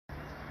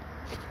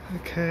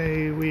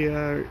Okay, we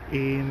are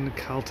in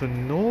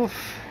Carlton North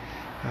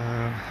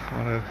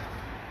on a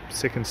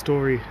second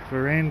story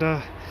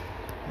veranda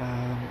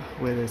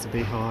where there's a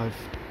beehive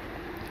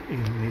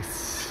in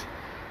this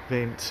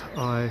vent.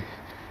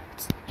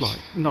 It's like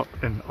not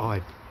an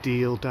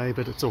ideal day,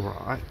 but it's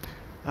alright.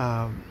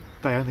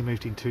 They only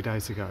moved in 2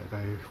 days ago.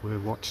 They were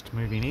watched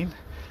moving in,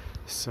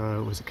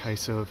 so it was a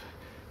case of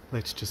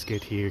let's just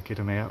get here, get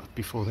them out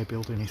before they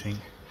build anything.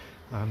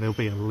 There'll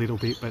be a little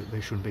bit, but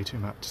there shouldn't be too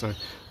much. So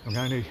I'm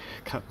going to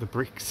cut the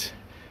bricks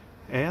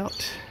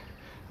out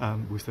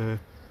with a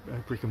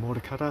brick and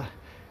mortar cutter,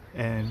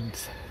 and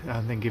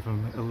then give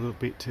them a little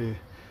bit to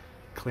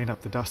clean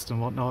up the dust and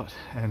whatnot,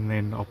 and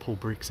then I'll pull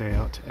bricks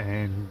out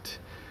and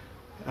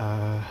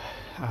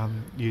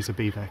use a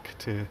beevac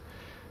to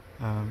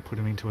put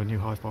them into a new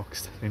hive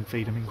box, then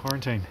feed them in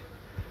quarantine.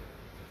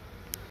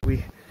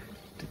 We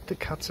did the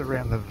cuts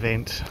around the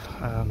vent.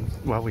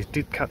 Well, we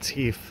did cuts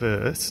here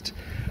first,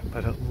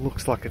 but it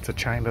looks like it's a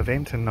chamber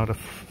vent and not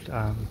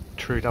a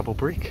true double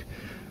brick.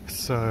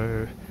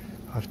 So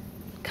I've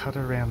cut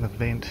around the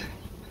vent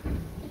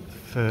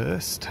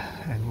first,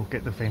 and we'll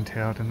get the vent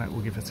out, and that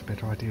will give us a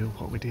better idea of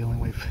what we're dealing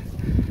with.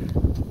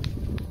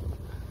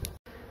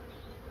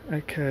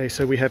 Okay,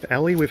 so we have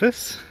Ali with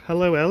us.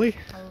 Hello, Ali.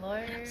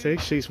 Hello. See,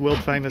 she's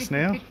world famous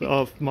now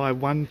of my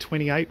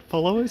 128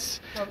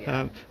 followers. Oh,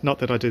 yeah. Not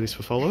that I do this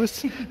for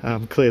followers,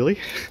 clearly.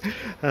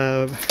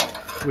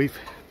 We've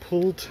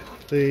pulled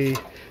the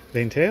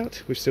vent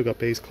out. We've still got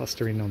bees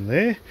clustering on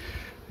there,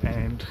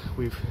 and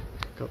we've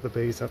got the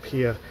bees up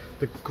here.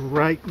 The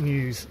great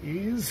news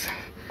is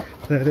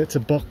that it's a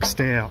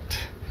boxed out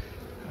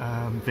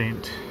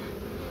vent,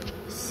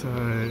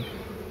 so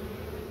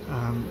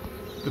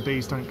the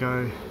bees don't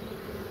go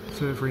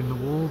further in the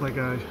wall, they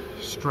go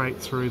straight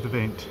through the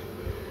vent,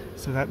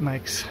 so that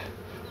makes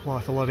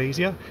life a lot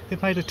easier.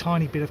 They've made a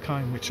tiny bit of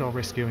comb which I'll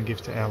rescue and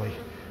give to Ali,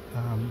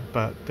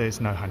 but there's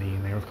no honey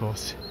in there, of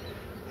course.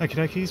 Okie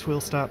dokies,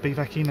 we'll start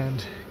beevacing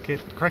and get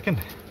cracking.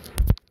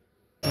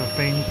 I've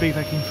been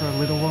beevacing for a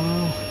little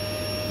while.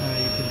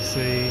 You can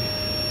see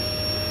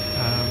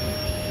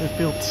they've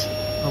built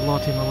a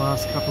lot in the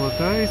last couple of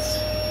days,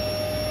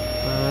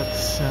 but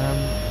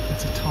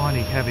it's a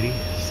tiny cavity,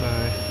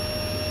 so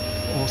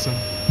awesome.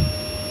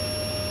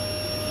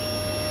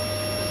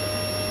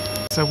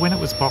 So when it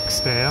was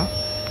boxed out,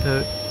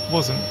 it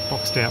wasn't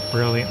boxed out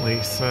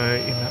brilliantly, so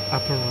in the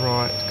upper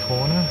right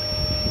corner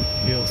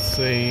you'll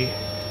see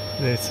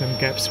there's some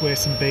gaps where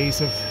some bees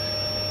have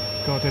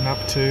gotten up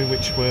to,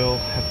 which we'll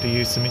have to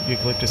use some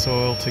eucalyptus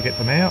oil to get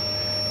them out,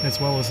 as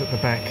well as at the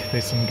back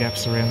there's some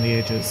gaps around the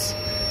edges.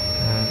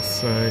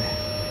 So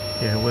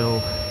yeah,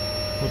 we'll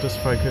just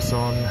focus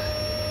on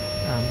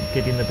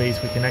getting the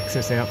bees we can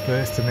access out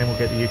first, and then we'll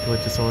get the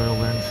eucalyptus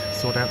oil and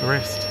sort out the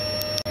rest.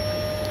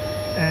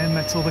 And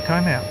that's all the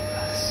comb out.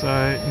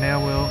 So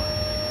now we'll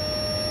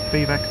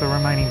beevac the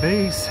remaining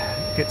bees,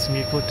 get some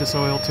eucalyptus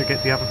oil to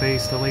get the other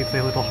bees to leave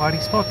their little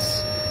hiding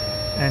spots,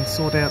 and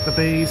sort out the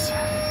bees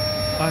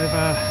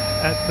over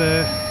at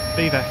the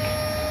beevac.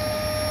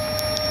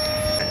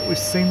 We've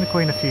seen the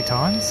queen a few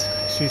times.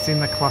 She's in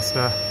the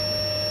cluster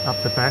up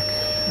the back,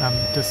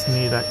 just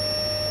near that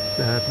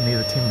near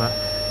the timber.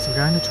 So we're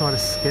going to try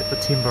to get the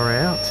timber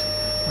out.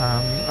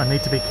 I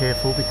need to be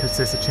careful because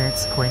there's a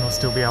chance the queen will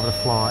still be able to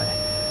fly.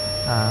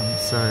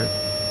 So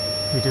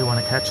we do want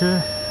to catch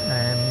her,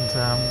 and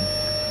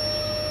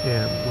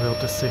yeah, we'll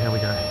just see how we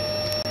go.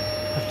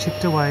 I've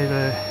chipped away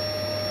the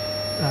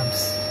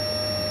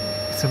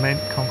cement,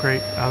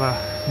 concrete,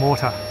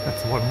 mortar,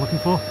 that's what I'm looking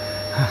for,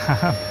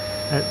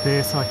 at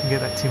there, so I can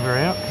get that timber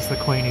out, because the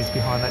queen is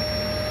behind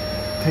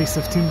that piece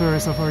of timber,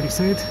 as I've already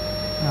said.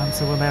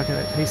 So we'll now get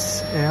that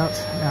piece out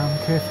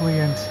carefully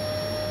and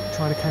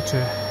try to catch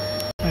her.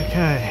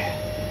 Okay,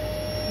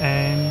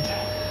 and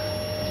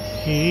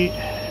here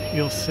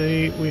you'll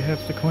see we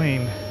have the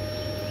queen.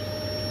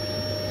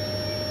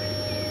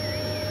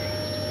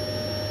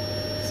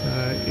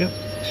 So yep,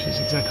 she's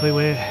exactly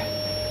where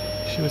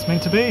she was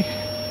meant to be.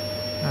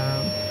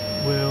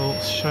 We'll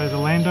show the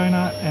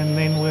landowner, and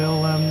then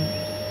we'll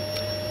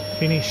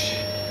finish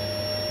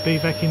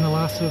beevacing the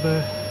last of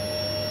them.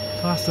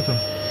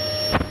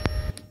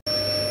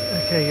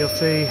 Okay, you'll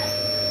see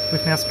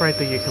we've now sprayed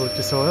the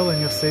eucalyptus oil, and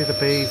you'll see the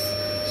bees,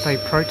 they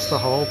approach the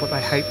hole but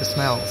they hate the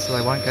smell, so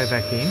they won't go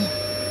back in.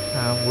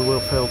 We will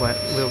fill that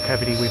little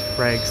cavity with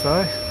rags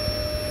though.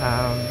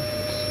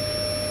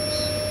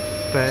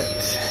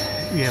 But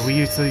yeah, we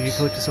used the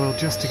eucalyptus oil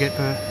just to get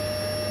the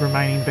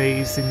remaining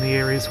bees in the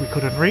areas we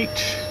couldn't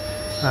reach.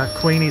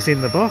 Queen is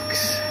in the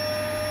box,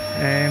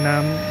 and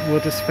we'll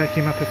just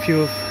vacuum up a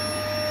few of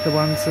the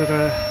ones that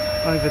are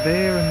over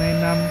there, and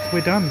then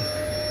we're done.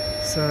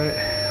 So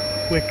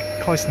we're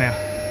close now.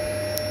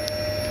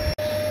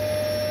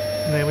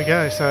 And there we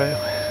go, so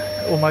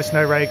almost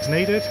no rags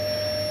needed.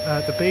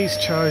 The bees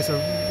chose a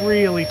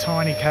really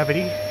tiny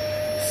cavity,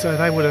 so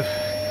they would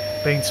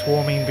have been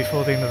swarming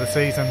before the end of the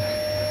season.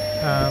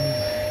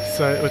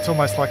 So it's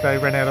almost like they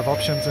ran out of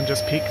options and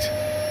just picked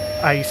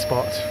a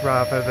spot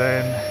rather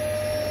than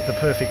the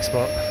perfect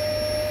spot.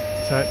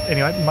 So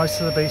anyway, most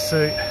of the bee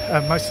suit,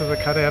 most of the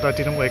cutout, I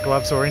didn't wear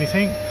gloves or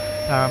anything,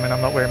 and I'm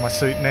not wearing my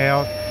suit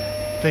now.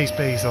 These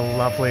bees are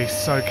lovely,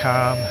 so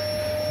calm.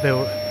 There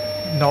were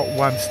not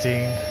one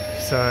sting.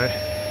 So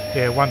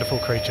yeah, wonderful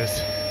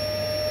creatures.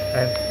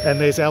 And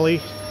there's Ellie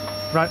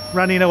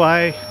running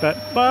away, but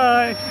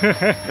bye.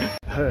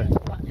 Her.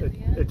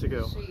 It's a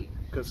girl,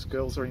 because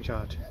girls are in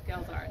charge.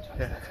 Girls are in charge,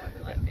 Yeah. that's why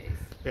we like bees.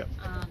 Yep.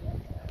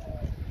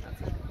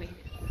 That's a queen.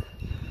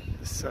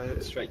 So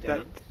Straight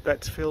down.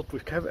 that's filled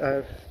with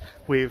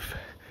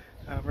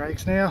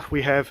rags now.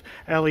 We have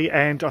Ali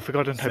and I've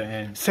forgotten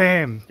her.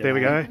 Sam. There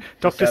we go.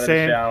 Dr.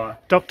 Sam.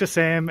 Dr.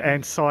 Sam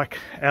and Psych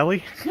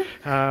Ali.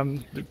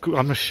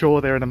 I'm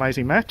sure they're an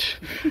amazing match.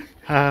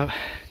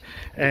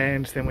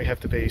 And then we have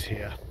the bees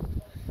here.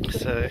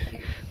 So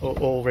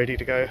all ready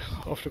to go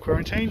off to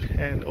quarantine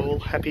and all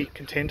happy,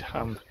 content,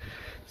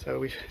 So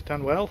we've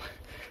done well.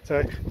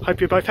 So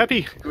hope you're both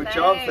happy. Good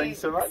job. Thanks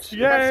so much. Yay.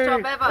 Best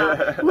job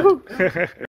ever.